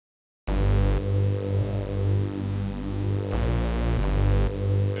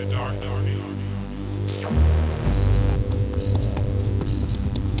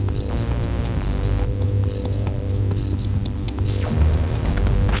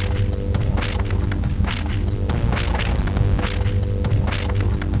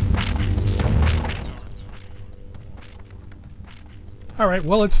Alright,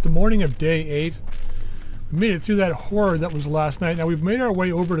 well, it's the morning of day 8. We made it through that horror that was last night. Now we've made our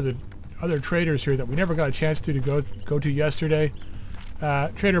way over to the other traders here that we never got a chance to go to yesterday.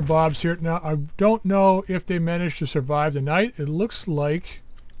 Trader Bob's here. Now, I don't know if they managed to survive the night. It looks like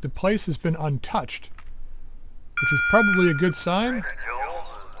the place has been untouched, which is probably a good sign.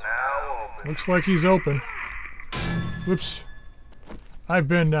 Looks like he's open. Whoops. I've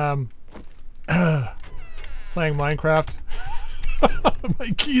been playing Minecraft.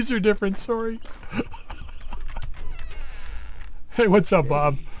 My keys are different, sorry. Hey, what's up,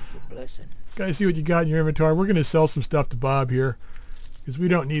 Bob? Guys, see what you got in your inventory. We're going to sell some stuff to Bob here, because we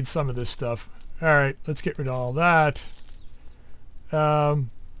don't need some of this stuff. Alright, let's get rid of all that.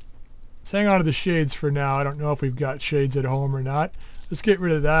 Let's hang on to the shades for now. I don't know if we've got shades at home or not. Let's get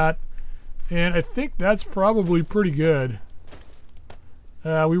rid of that. And I think that's probably pretty good.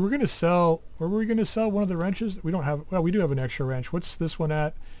 We were going to sell... Where were we going to sell one of the wrenches? We don't have... Well, we do have an extra wrench. What's this one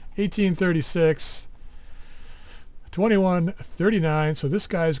at? 1836. 2139. So this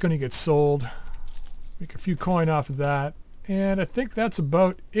guy is going to get sold. Make a few coin off of that. And I think that's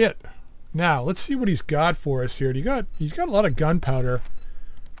about it. Now, let's see what he's got for us here. He's got a lot of gunpowder.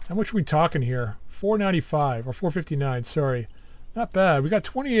 How much are we talking here? 495 or 459, sorry. Not bad. We got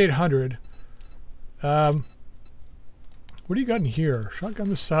 2800. What do you got in here? Shotgun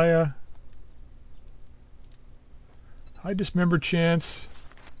Messiah. High dismember chance.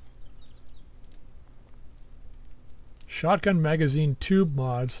 Shotgun magazine tube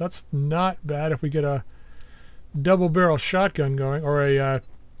mods. That's not bad if we get a double barrel shotgun going, or a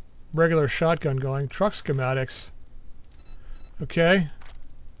regular shotgun going. Truck schematics. Okay.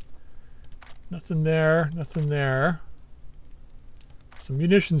 Nothing there. Nothing there. Some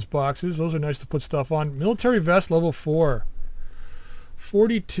munitions boxes. Those are nice to put stuff on. Military vest level 4.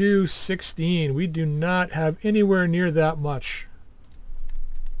 4216. We do not have anywhere near that much.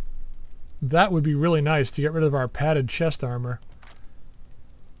 That would be really nice to get rid of our padded chest armor.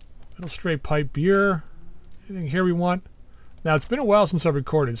 Metal straight pipe beer. Anything here we want? Now, it's been a while since I've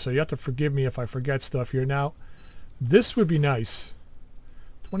recorded, so you have to forgive me if I forget stuff here. Now, this would be nice.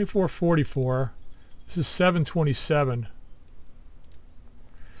 2444. This is 727.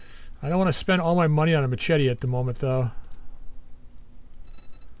 I don't want to spend all my money on a machete at the moment, though.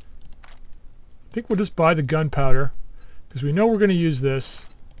 I think we'll just buy the gunpowder, because we know we're going to use this.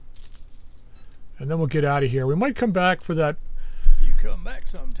 And then we'll get out of here. We might come back for that. You come back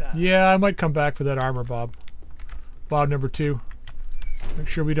sometime. Yeah, I might come back for that armor, Bob. Bob number 2. Make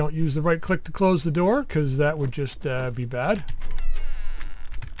sure we don't use the right click to close the door, because that would just be bad.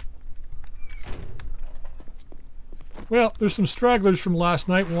 Well, there's some stragglers from last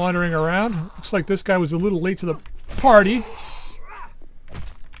night wandering around. Looks like this guy was a little late to the party.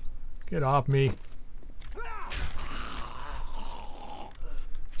 Get off me.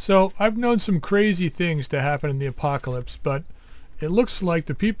 So, I've known some crazy things to happen in the apocalypse, but it looks like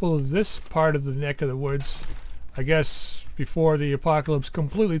the people of this part of the neck of the woods, I guess before the apocalypse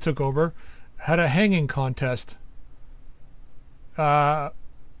completely took over, had a hanging contest. I'm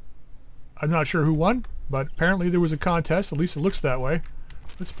not sure who won, but apparently there was a contest. At least it looks that way.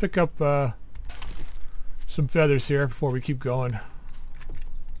 Let's pick up some feathers here before we keep going.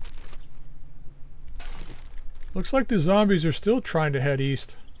 Looks like the zombies are still trying to head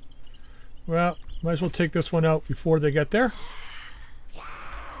east. Well, might as well take this one out before they get there.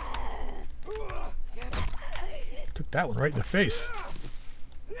 Took that one right in the face.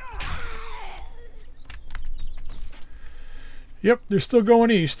 Yep, they're still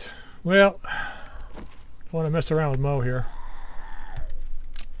going east. Well, don't want to mess around with Mo here.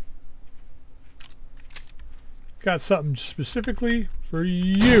 Got something specifically for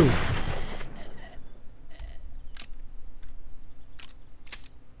you.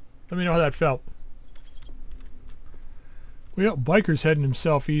 Let me know how that felt. Well, Biker's heading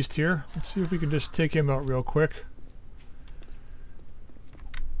himself east here. Let's see if we can just take him out real quick.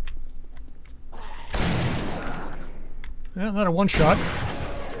 Yeah, not a one shot.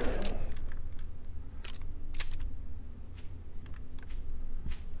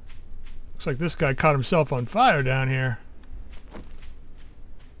 Looks like this guy caught himself on fire down here.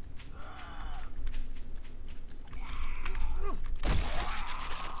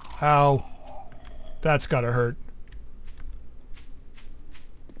 Ow. That's gotta hurt.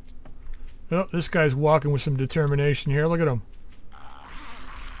 Oh, this guy's walking with some determination here. Look at him.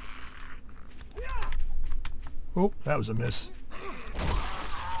 Oh, that was a miss.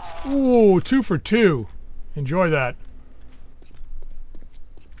 Ooh, 2 for 2. Enjoy that.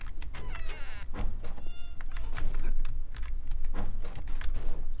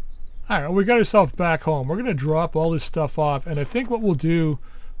 Alright, well, we got ourselves back home. We're going to drop all this stuff off, and I think what we'll do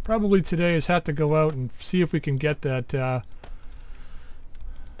probably today is have to go out and see if we can get that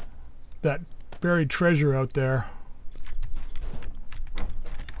that buried treasure out there.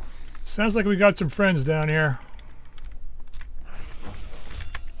 Sounds like we got some friends down here.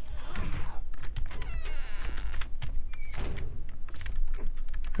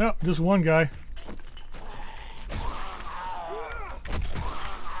 Oh, just one guy.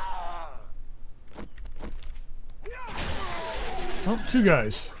 Oh, two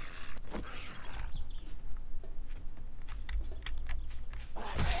guys.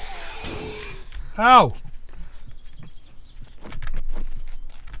 Ow!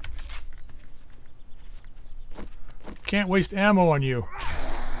 Can't waste ammo on you.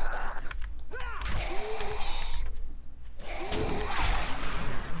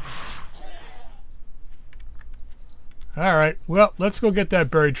 Alright, well, let's go get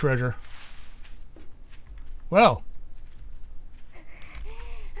that buried treasure. Well.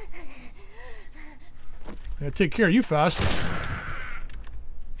 I gotta take care of you fast.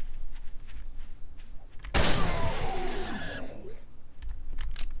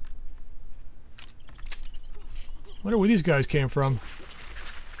 Wonder where these guys came from.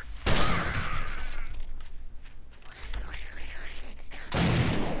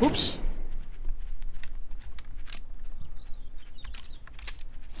 Oops.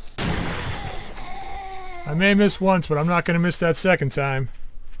 I may miss once, but I'm not going to miss that second time.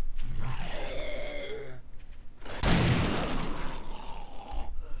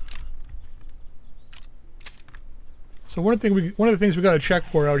 So one of the things we got to check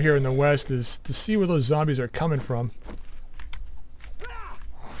for out here in the west is to see where those zombies are coming from.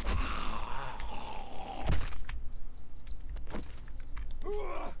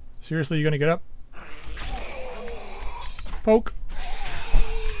 Seriously, you gonna get up? Poke.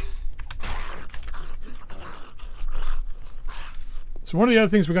 So one of the other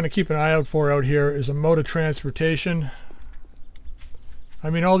things we're going to keep an eye out for out here is a mode of transportation. I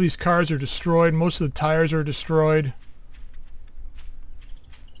mean, all these cars are destroyed. Most of the tires are destroyed.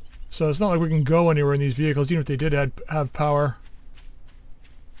 So it's not like we can go anywhere in these vehicles, even if they did have power.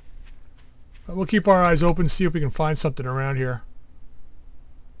 But we'll keep our eyes open, see if we can find something around here.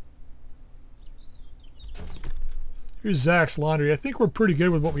 Here's Zach's laundry. I think we're pretty good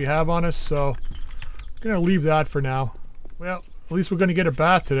with what we have on us, so I'm going to leave that for now. Well, at least we're going to get a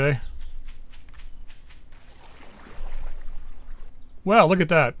bath today. Wow, look at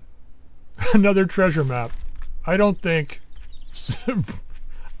that. Another treasure map. I don't think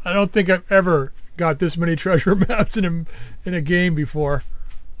I've ever got this many treasure maps in a game before.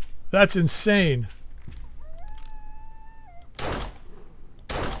 That's insane.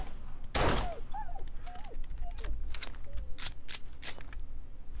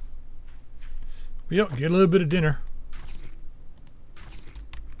 Yep, get a little bit of dinner.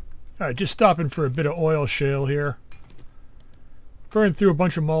 Alright, just stopping for a bit of oil shale here. Burned through a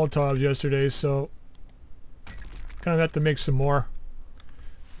bunch of Molotovs yesterday, so kind of have to make some more.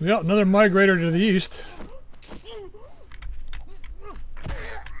 We got another migrator to the east.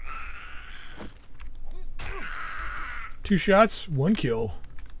 Two shots, one kill.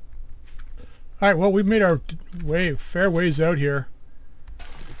 Alright, well, we've made our fair ways out here.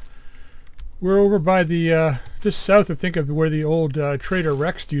 We're over by the, just south, I think, of where the old Trader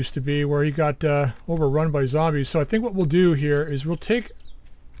Rex used to be, where he got overrun by zombies. So I think what we'll do here is we'll take...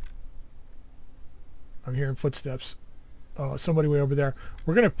 I'm hearing footsteps. Oh, somebody way over there.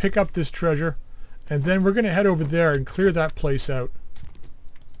 We're going to pick up this treasure, and then we're going to head over there and clear that place out.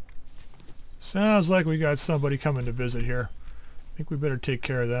 Sounds like we got somebody coming to visit here. I think we better take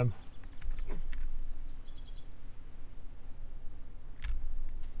care of them.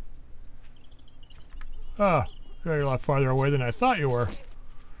 Ah, you're a lot farther away than I thought you were.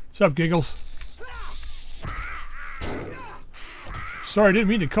 What's up, Giggles? Sorry, I didn't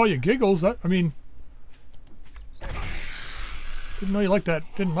mean to call you Giggles. I mean, didn't know you liked that.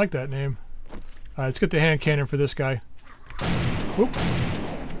 Didn't like that name. Let's get the hand cannon for this guy. Whoop.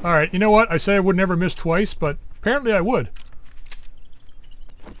 All right, you know what? I said I would never miss twice, but apparently I would.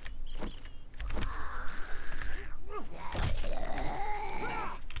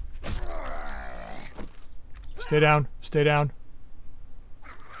 Stay down. Stay down.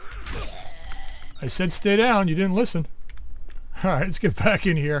 I said stay down. You didn't listen. Alright, let's get back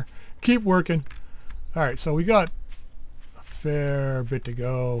in here. Keep working. Alright, so we got a fair bit to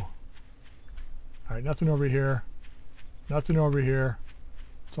go. Alright, nothing over here. Nothing over here.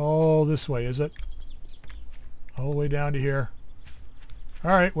 It's all this way, is it? All the way down to here.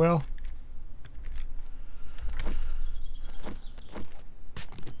 Alright, well.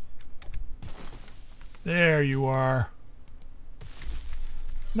 There you are.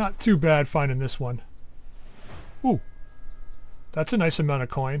 Not too bad finding this one. Ooh. That's a nice amount of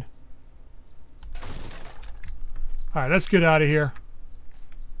coin. Alright, let's get out of here.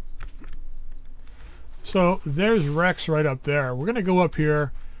 So there's Rex right up there. We're going to go up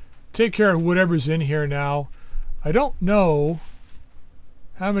here, take care of whatever's in here now. I don't know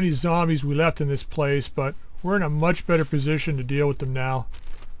how many zombies we left in this place, but we're in a much better position to deal with them now.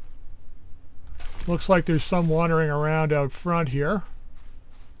 Looks like there's some wandering around out front here.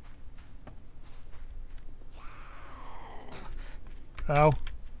 Ow.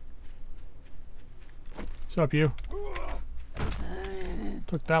 What's up, you?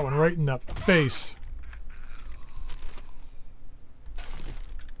 Took that one right in the face.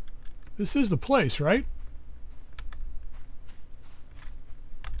 This is the place, right?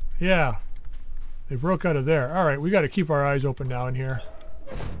 Yeah. They broke out of there. Alright, we got to keep our eyes open now in here.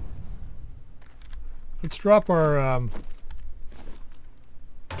 Let's drop our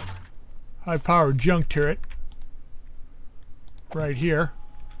high-powered junk turret right here.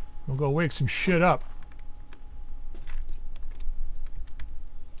 We'll go wake some shit up.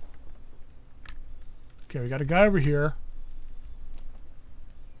 Okay, we got a guy over here.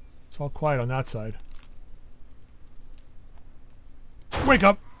 It's all quiet on that side. Wake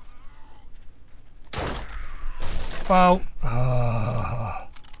up! Oh.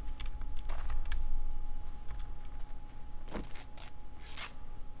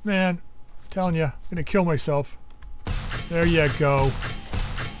 Man, I'm telling you, I'm gonna kill myself. There you go.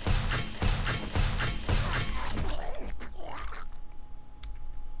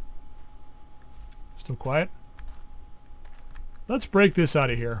 Still quiet? Let's break this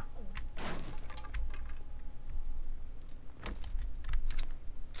out of here.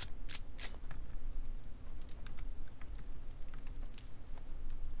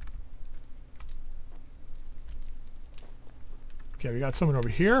 Okay, we got someone over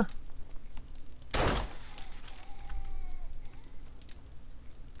here.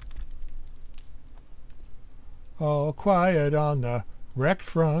 All quiet on the wrecked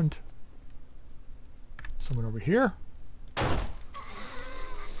front. Someone over here.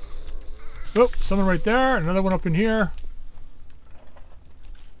 Oh, someone right there. Another one up in here.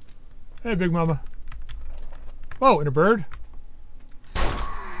 Hey, Big Mama. Whoa, and a bird.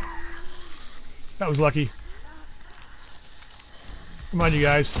 That was lucky. Come on, you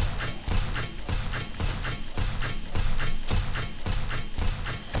guys.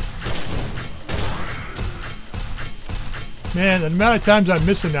 Man, the amount of times I'm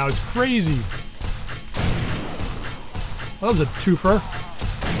missing now is crazy. Well, that was a twofer.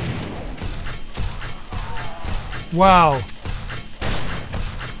 Wow.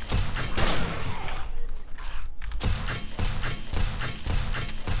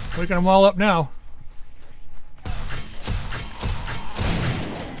 Waking them all up now.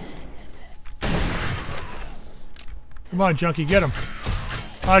 Come on, Junkie, get him.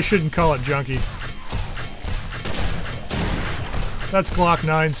 I shouldn't call it Junkie. That's Glock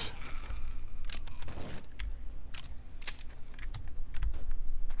 9s.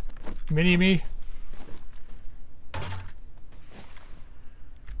 Mini-me.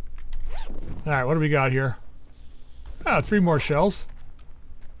 Alright, what do we got here? Ah, 3 more shells.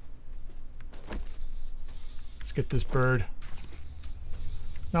 Let's get this bird.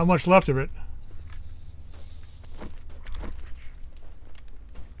 Not much left of it.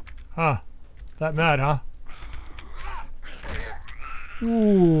 Huh. That mad, huh?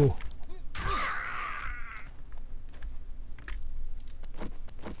 Ooh.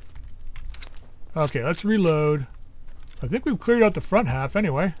 Okay, let's reload. I think we've cleared out the front half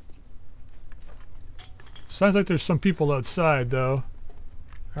anyway. Sounds like there's some people outside though.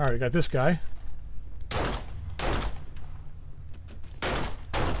 Alright, we got this guy.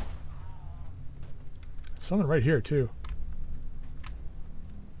 Someone right here too.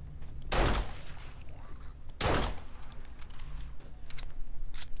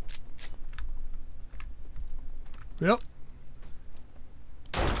 Yep.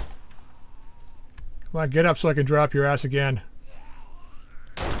 Come on, get up so I can drop your ass again.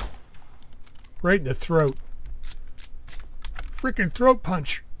 Right in the throat. Freaking throat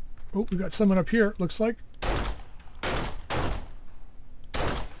punch. Oh, we got someone up here, looks like.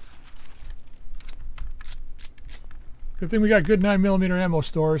 Good thing we got good 9mm ammo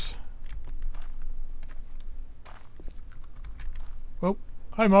stores. Oh,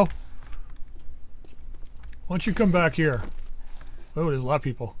 hi Mo. Why don't you come back here? Oh, there's a lot of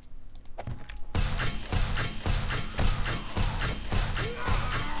people.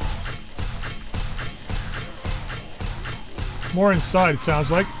 More inside, it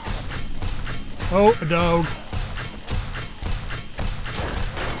sounds like. Oh, a dog.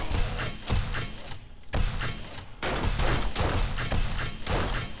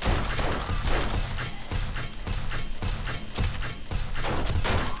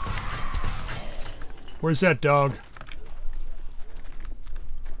 Where's that dog?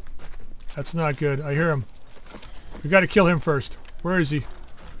 That's not good. I hear him. We gotta kill him first. Where is he?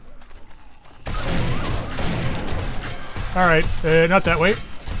 Alright, not that way.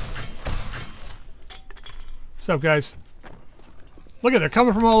 What's up, guys? Look at, they're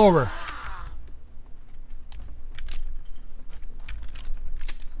coming from all over.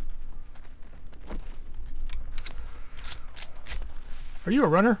 Are you a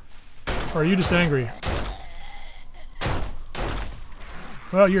runner? Or are you just angry?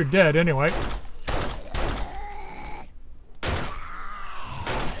 Well, you're dead anyway.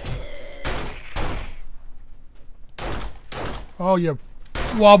 Oh, you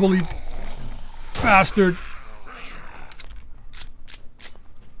wobbly bastard.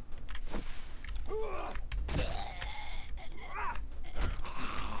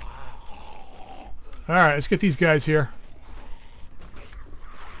 Alright, let's get these guys here.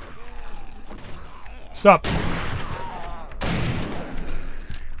 Sup?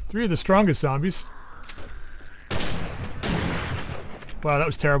 3 of the strongest zombies. Wow, that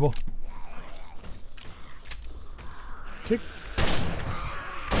was terrible. I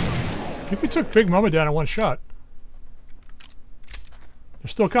think we took Big Mama down in one shot. They're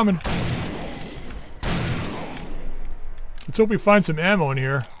still coming. Let's hope we find some ammo in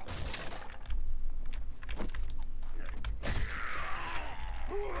here.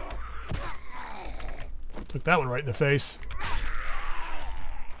 Took that one right in the face.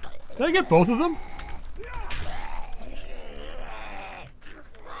 Did I get both of them?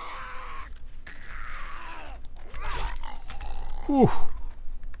 Whew.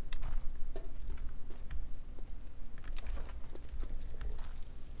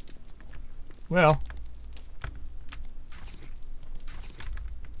 Well.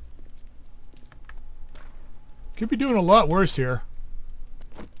 Could be doing a lot worse here.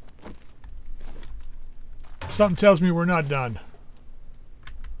 Something tells me we're not done.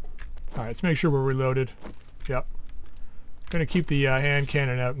 Alright, let's make sure we're reloaded. Yep. Gonna keep the hand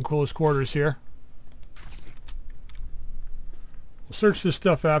cannon out in close quarters here. We'll search this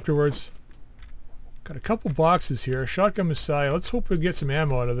stuff afterwards. Got a couple boxes here. Shotgun Messiah. Let's hope we get some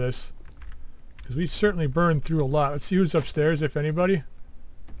ammo out of this. Because we certainly burned through a lot. Let's see who's upstairs, if anybody.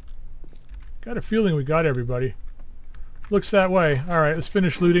 Got a feeling we got everybody. Looks that way. Alright, let's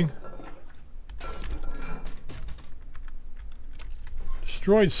finish looting.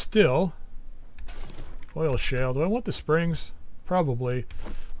 Destroyed still. Oil shale. Do I want the springs? Probably.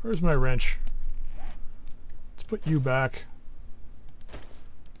 Where's my wrench? Let's put you back.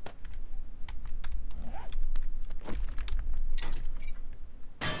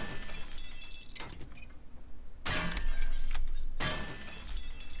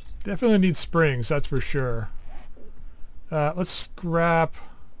 Definitely need springs, that's for sure. Let's scrap.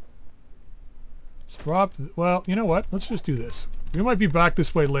 Well, you know what? Let's just do this. We might be back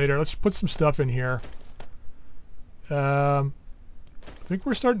this way later. Let's put some stuff in here. I think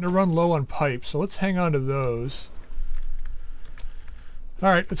we're starting to run low on pipes, so let's hang on to those.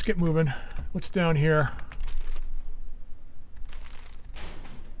 Alright, let's get moving. What's down here?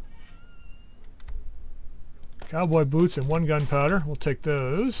 Cowboy boots and 1 gunpowder. We'll take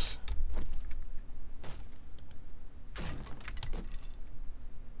those.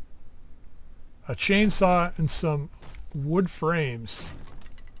 A chainsaw and some wood frames.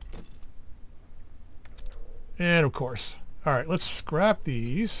 And of course. Alright, let's scrap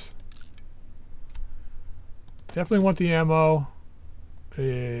these. Definitely want the ammo.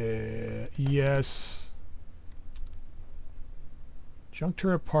 Yes. Junk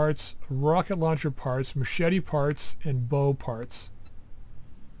turret parts, rocket launcher parts, machete parts, and bow parts.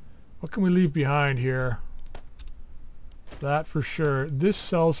 What can we leave behind here? That for sure. This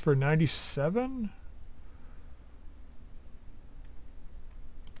sells for 97.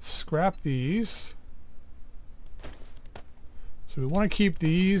 Scrap these. So we want to keep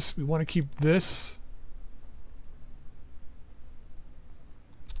these. We want to keep this.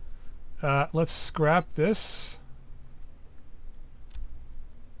 Let's scrap this.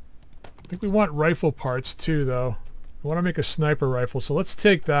 I think we want rifle parts too, though. We want to make a sniper rifle, so let's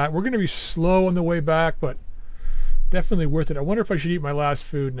take that. We're going to be slow on the way back, but definitely worth it. I wonder if I should eat my last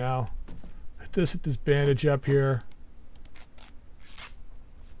food now. Hit this bandage up here.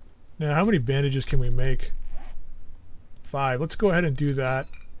 Now, how many bandages can we make? 5. Let's go ahead and do that.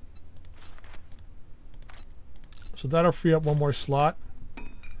 So that'll free up 1 more slot.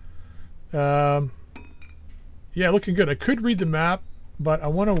 Yeah, looking good. I could read the map, but I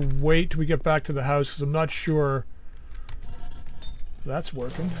want to wait till we get back to the house because I'm not sure that's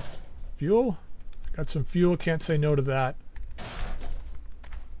working. Fuel? Got some fuel. Can't say no to that. You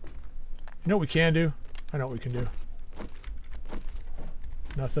know what we can do? I know what we can do.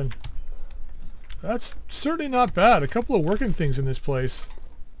 Nothing. That's certainly not bad. A couple of working things in this place.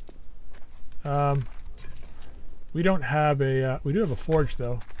 We don't have a... we do have a forge,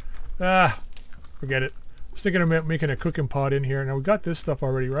 though. Forget it. I was thinking of making a cooking pot in here. Now, we got this stuff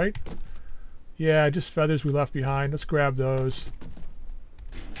already, right? Yeah, just feathers we left behind. Let's grab those.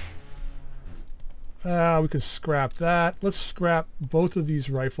 We can scrap that. Let's scrap both of these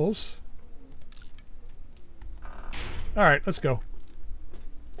rifles. Alright, let's go.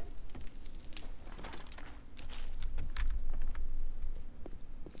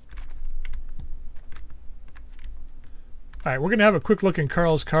 Alright, we're going to have a quick look in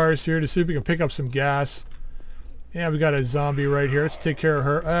Carl's cars here to see if we can pick up some gas. Yeah, we got a zombie right here. Let's take care of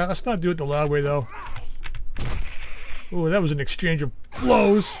her. Let's not do it the loud way, though. Ooh, that was an exchange of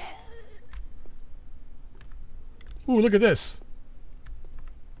blows. Ooh, look at this.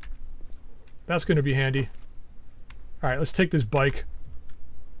 That's going to be handy. Alright, let's take this bike.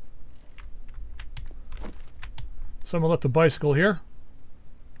 Someone left the bicycle here.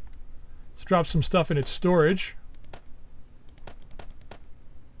 Let's drop some stuff in its storage.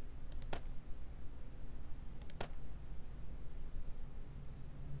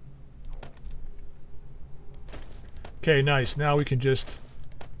 Okay, nice. Now we can just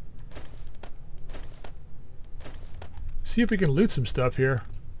see if we can loot some stuff here.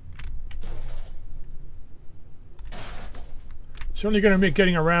 Certainly going to make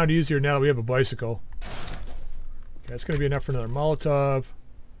getting around easier now that we have a bicycle. Okay, that's going to be enough for another Molotov.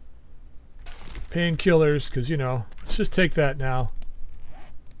 Painkillers, because, you know, let's just take that now.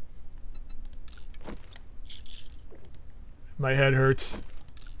 My head hurts.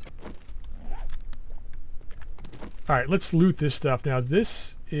 Alright, let's loot this stuff now.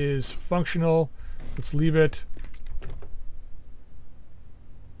 This is functional. Let's leave it.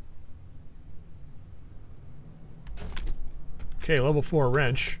 Okay, level 4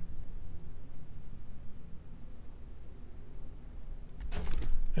 wrench.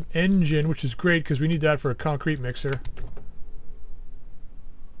 An engine, which is great because we need that for a concrete mixer.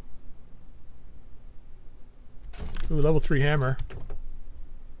 Ooh, level 3 hammer.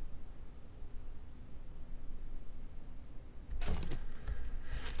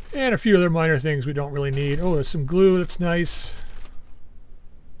 And a few other minor things we don't really need. Oh, there's some glue. That's nice.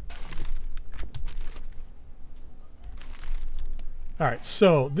 Alright,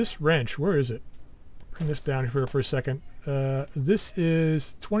 so this wrench, where is it? Bring this down here for a second. This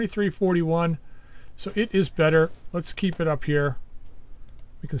is 2341, so it is better. Let's keep it up here.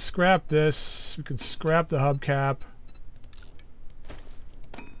 We can scrap this. We can scrap the hubcap.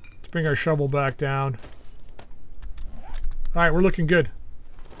 Let's bring our shovel back down. Alright, we're looking good.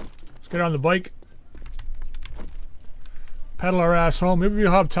 Let's get on the bike. Pedal our ass home. Maybe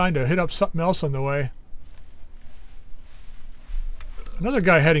we'll have time to hit up something else on the way. Another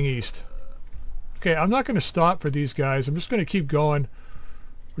guy heading east. Okay, I'm not going to stop for these guys. I'm just going to keep going.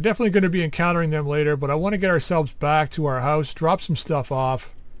 We're definitely going to be encountering them later, but I want to get ourselves back to our house, drop some stuff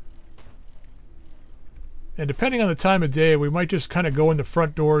off. And depending on the time of day, we might just kind of go in the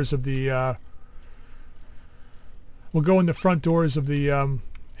front doors of the... we'll go in the front doors of the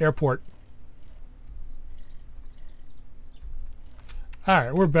airport.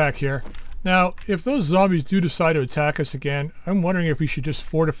 Alright, we're back here. Now, if those zombies do decide to attack us again, I'm wondering if we should just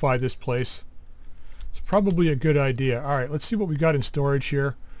fortify this place. It's probably a good idea. Alright, let's see what we got in storage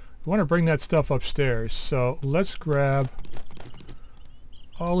here. We want to bring that stuff upstairs. So let's grab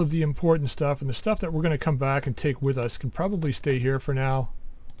all of the important stuff. And the stuff that we're going to come back and take with us can probably stay here for now.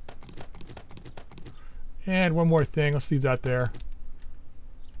 And one more thing. Let's leave that there.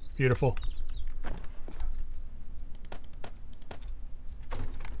 Beautiful.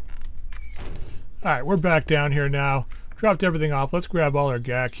 Alright, we're back down here now. Dropped everything off. Let's grab all our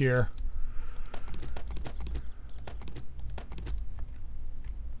gack here.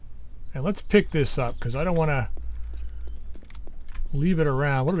 And let's pick this up because I don't want to leave it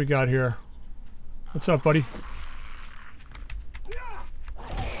around. What do we got here? What's up, buddy?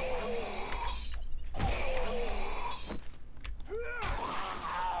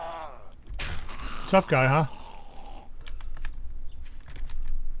 Tough guy, huh?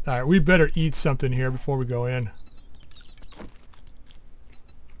 Alright, we better eat something here before we go in.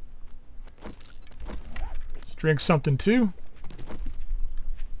 Let's drink something too.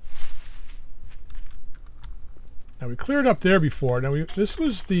 Now we cleared up there before. Now this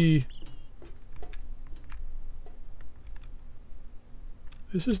was the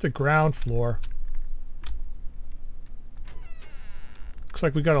This is the ground floor. Looks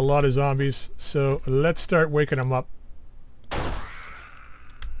like we got a lot of zombies, so let's start waking them up.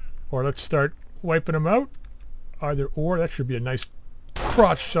 Or let's start wiping them out. Either or, that should be a nice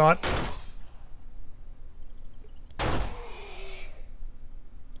crotch shot.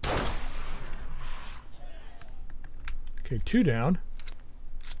 Okay, 2 down.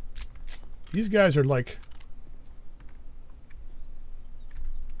 These guys are like...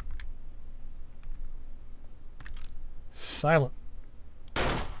 silent.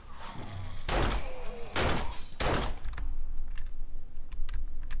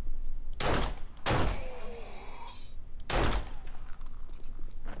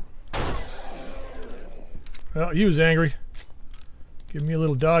 Well, he was angry. Give me a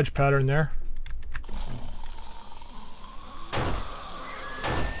little dodge pattern there.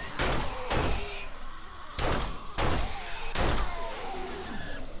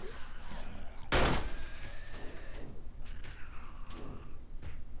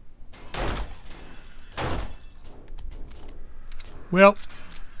 Well,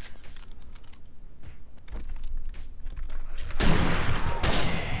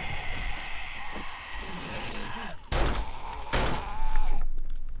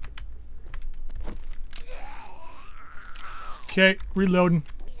 okay, reloading.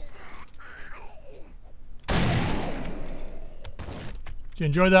 Did you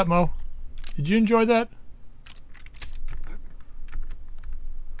enjoy that, Mo? Did you enjoy that?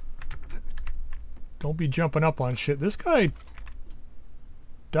 Don't be jumping up on shit. This guy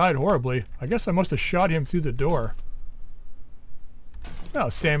died horribly. I guess I must have shot him through the door.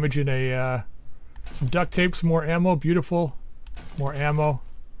 Well, sandwiching a some duct tape, some more ammo. Beautiful. More ammo.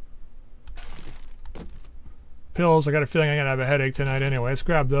 Pills. I got a feeling I'm gonna have a headache tonight anyway. Let's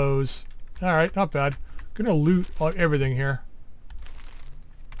grab those. Alright, not bad. Gonna loot everything here.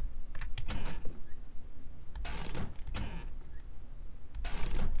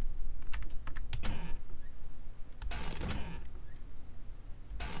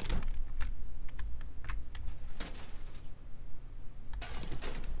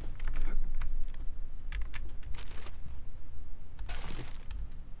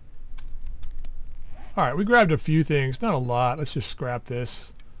 Alright, we grabbed a few things. Not a lot. Let's just scrap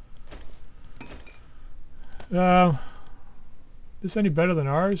this. This any better than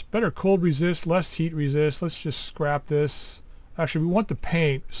ours? Better cold resist, less heat resist. Let's just scrap this. Actually, we want the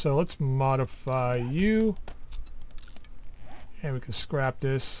paint, so let's modify you. And we can scrap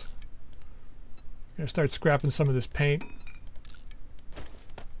this. I'm going to start scrapping some of this paint.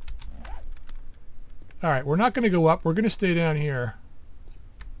 Alright, we're not going to go up. We're going to stay down here.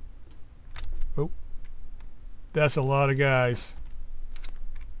 Oh. That's a lot of guys.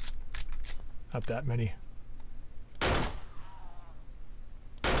 Not that many.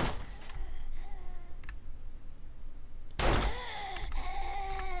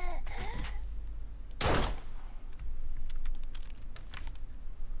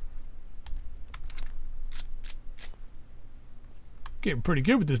 Getting pretty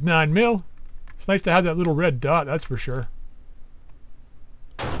good with this 9mm. It's nice to have that little red dot, that's for sure.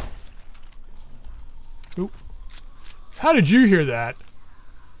 Oop. How did you hear that?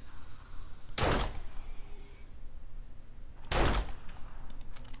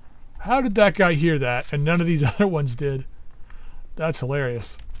 How did that guy hear that and none of these other ones did? That's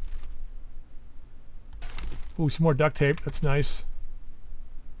hilarious. Ooh, some more duct tape. That's nice.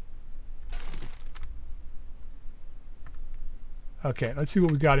 Okay, let's see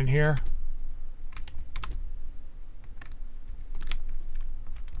what we got in here.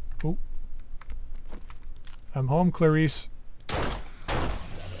 Oh. I'm home, Clarice.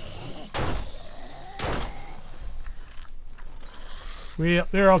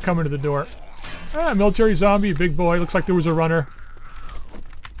 They're all coming to the door. Ah, military zombie, big boy. Looks like there was a runner.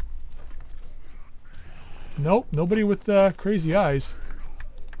 Nope, nobody with crazy eyes.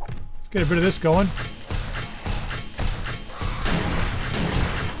 Let's get a bit of this going.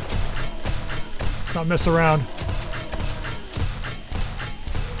 Not mess around.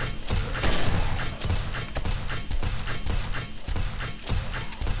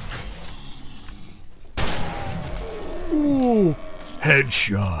 Ooh,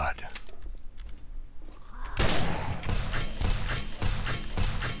 headshot.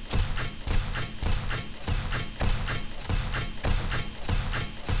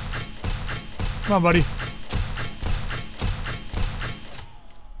 Come on, buddy.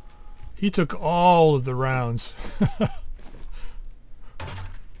 He took all of the rounds.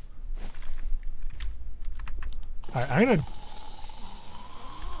 Alright, I'm gonna...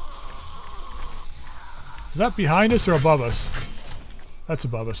 Is that behind us or above us? That's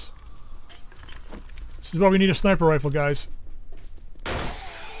above us. This is why we need a sniper rifle, guys.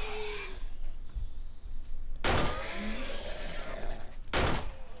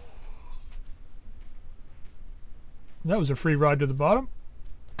 That was a free ride to the bottom.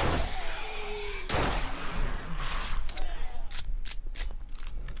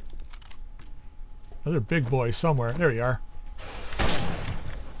 Another big boy somewhere. There you are.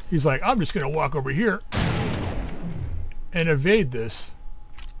 He's like, I'm just going to walk over here and evade this.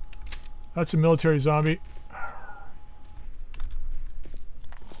 That's a military zombie.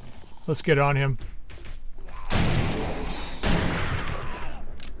 Let's get on him.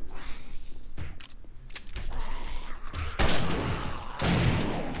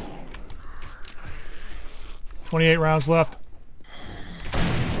 $28 rounds left.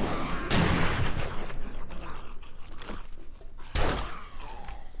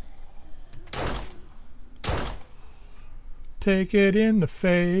 Take it in the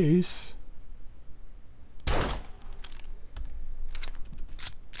face.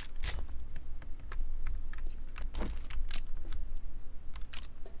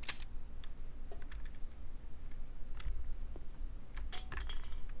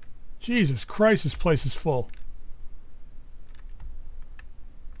 Jesus Christ, this place is full.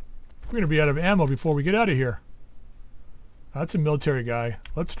 We're going to be out of ammo before we get out of here. That's a military guy.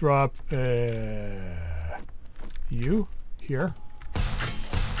 Let's drop you here.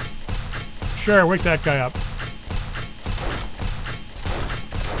 Sure, wake that guy up.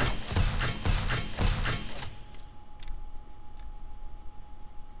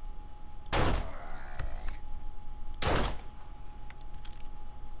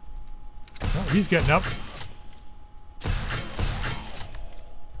 Oh, he's getting up.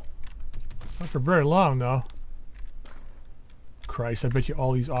 Not for very long, though. Christ, I bet you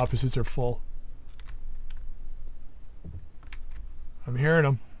all these offices are full. I'm hearing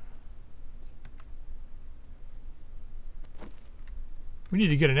them. We need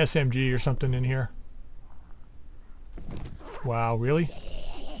to get an SMG or something in here. Wow, really?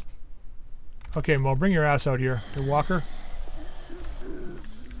 Okay, Mo, bring your ass out here. Hey, Walker.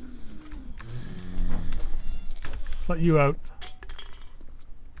 Let you out.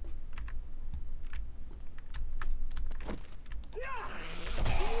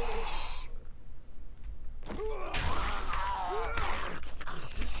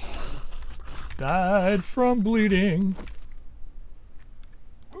 Died from bleeding.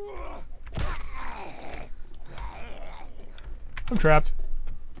 I'm trapped.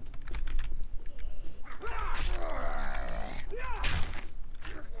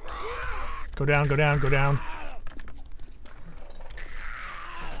 Go down, go down, go down.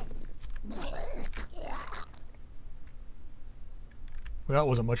 Well, that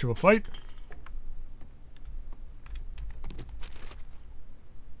wasn't much of a fight.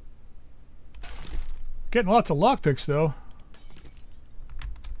 Getting lots of lockpicks, though.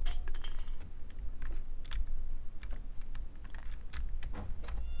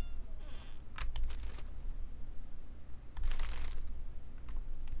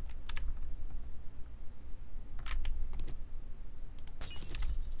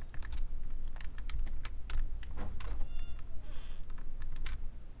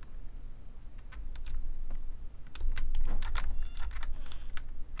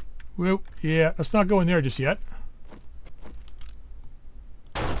 Well, yeah, let's not go in there just yet.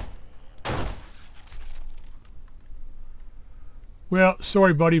 Well,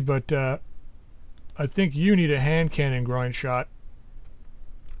 sorry, buddy, but I think you need a hand cannon groin shot.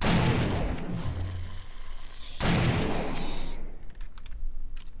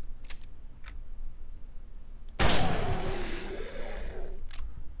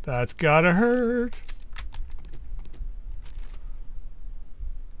 That's gotta hurt.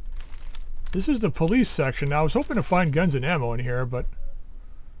 This is the police section. Now, I was hoping to find guns and ammo in here, but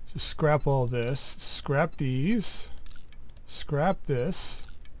just scrap all this. Scrap these. Scrap this.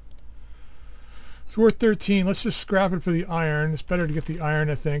 It's worth 13. Let's just scrap it for the iron. It's better to get the iron,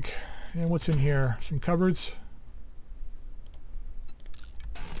 I think. And what's in here? Some cupboards.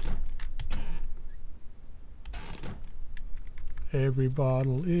 Every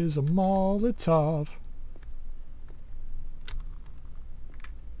bottle is a Molotov.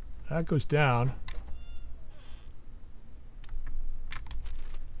 That goes down.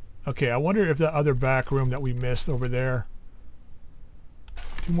 Okay, I wonder if the other back room that we missed over there.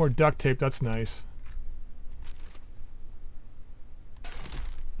 2 more duct tape, that's nice.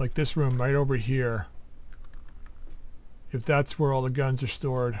 Like this room right over here. If that's where all the guns are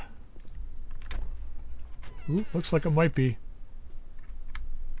stored. Ooh, looks like it might be.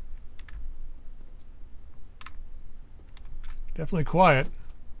 Definitely quiet.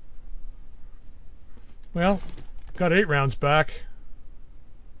 Well, got 8 rounds back.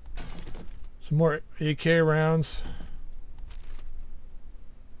 Some more AK rounds.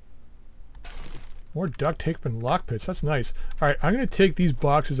 More duct tape and lockpicks. That's nice. Alright, I'm going to take these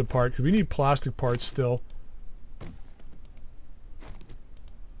boxes apart because we need plastic parts still.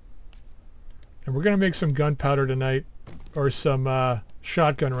 And we're going to make some gunpowder tonight. Or some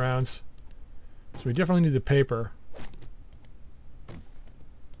shotgun rounds. So we definitely need the paper.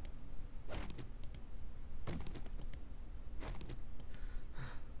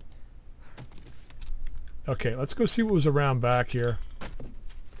 Okay, let's go see what was around back here.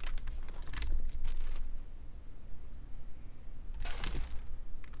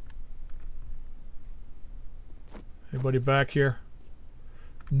 Anybody back here?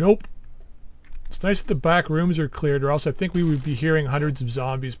 Nope. It's nice that the back rooms are cleared, or else I think we would be hearing hundreds of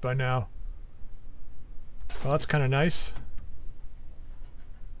zombies by now. Well, that's kind of nice.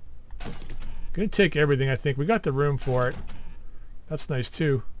 Gonna take everything, I think. We got the room for it. That's nice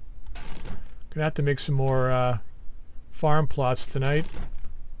too. Gonna have to make some more farm plots tonight.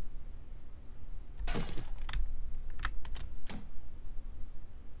 A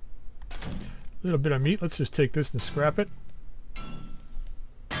little bit of meat. Let's just take this and scrap it.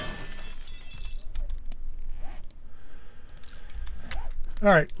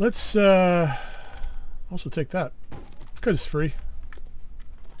 Alright, let's also take that because it's free.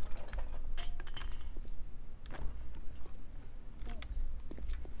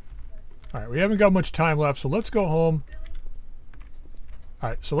 Alright, we haven't got much time left, so let's go home.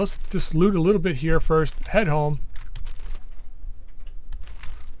 Alright, so let's just loot a little bit here first. Head home.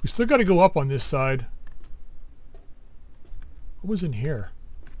 We still got to go up on this side. What was in here?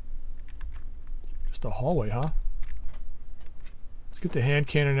 Just a hallway, huh? Let's get the hand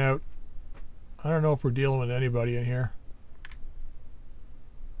cannon out. I don't know if we're dealing with anybody in here.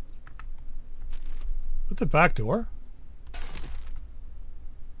 At the back door?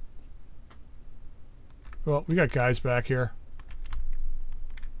 Well, we got guys back here.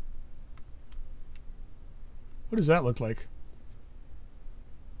 What does that look like?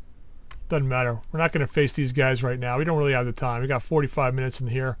 Doesn't matter. We're not going to face these guys right now. We don't really have the time. We got 45 minutes in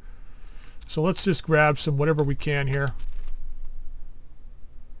here. So let's just grab some whatever we can here.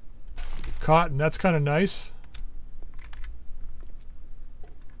 Cotton, that's kind of nice.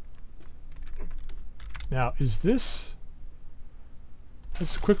 Now, is this...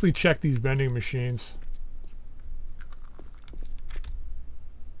 Let's quickly check these vending machines.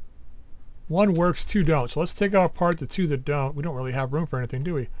 One works, 2 don't. So let's take out apart the 2 that don't. We don't really have room for anything,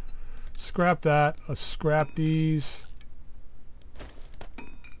 do we? Scrap that. Let's scrap these.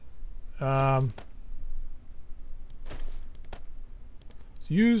 Let's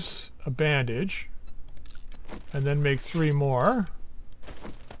use a bandage and then make 3 more.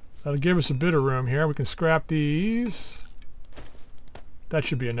 That'll give us a bit of room here. We can scrap these. That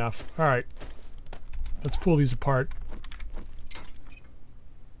should be enough. Alright. Let's pull these apart.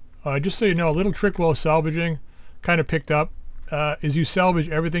 Just so you know, a little trick while salvaging, kind of picked up, is you salvage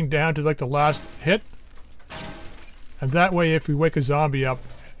everything down to like the last hit. And that way if we wake a zombie up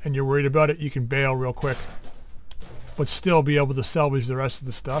and you're worried about it, you can bail real quick. But still be able to salvage the rest of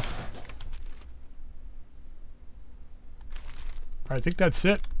the stuff. Alright, I think that's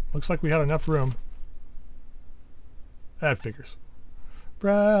it. Looks like we had enough room. That figures.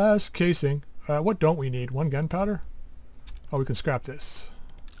 Brass casing. What don't we need? 1 gunpowder? Oh, we can scrap this.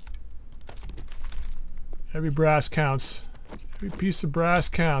 Every brass counts. Every piece of brass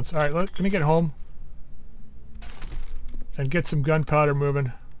counts. Alright, let me get home and get some gunpowder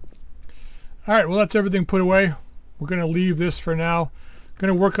moving. Alright, well that's everything put away. We're going to leave this for now.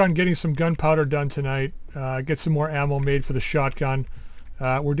 Going to work on getting some gunpowder done tonight. Get some more ammo made for the shotgun.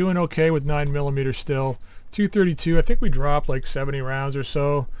 We're doing okay with 9mm still. 232. I think we dropped like 70 rounds or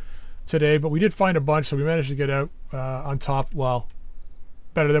so today, but we did find a bunch, so we managed to get out on top. Well,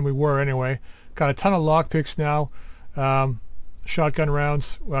 better than we were anyway. Got a ton of lockpicks now. Shotgun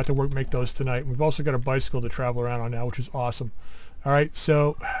rounds. We'll have to make those tonight. We've also got a bicycle to travel around on now, which is awesome. Alright,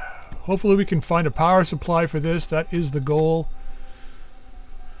 so hopefully we can find a power supply for this. That is the goal.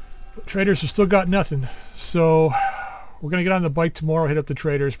 But traders have still got nothing. So we're going to get on the bike tomorrow, hit up the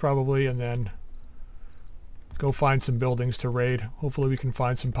traders probably, and then go find some buildings to raid. Hopefully we can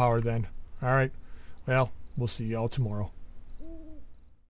find some power then. Alright, well, we'll see y'all tomorrow.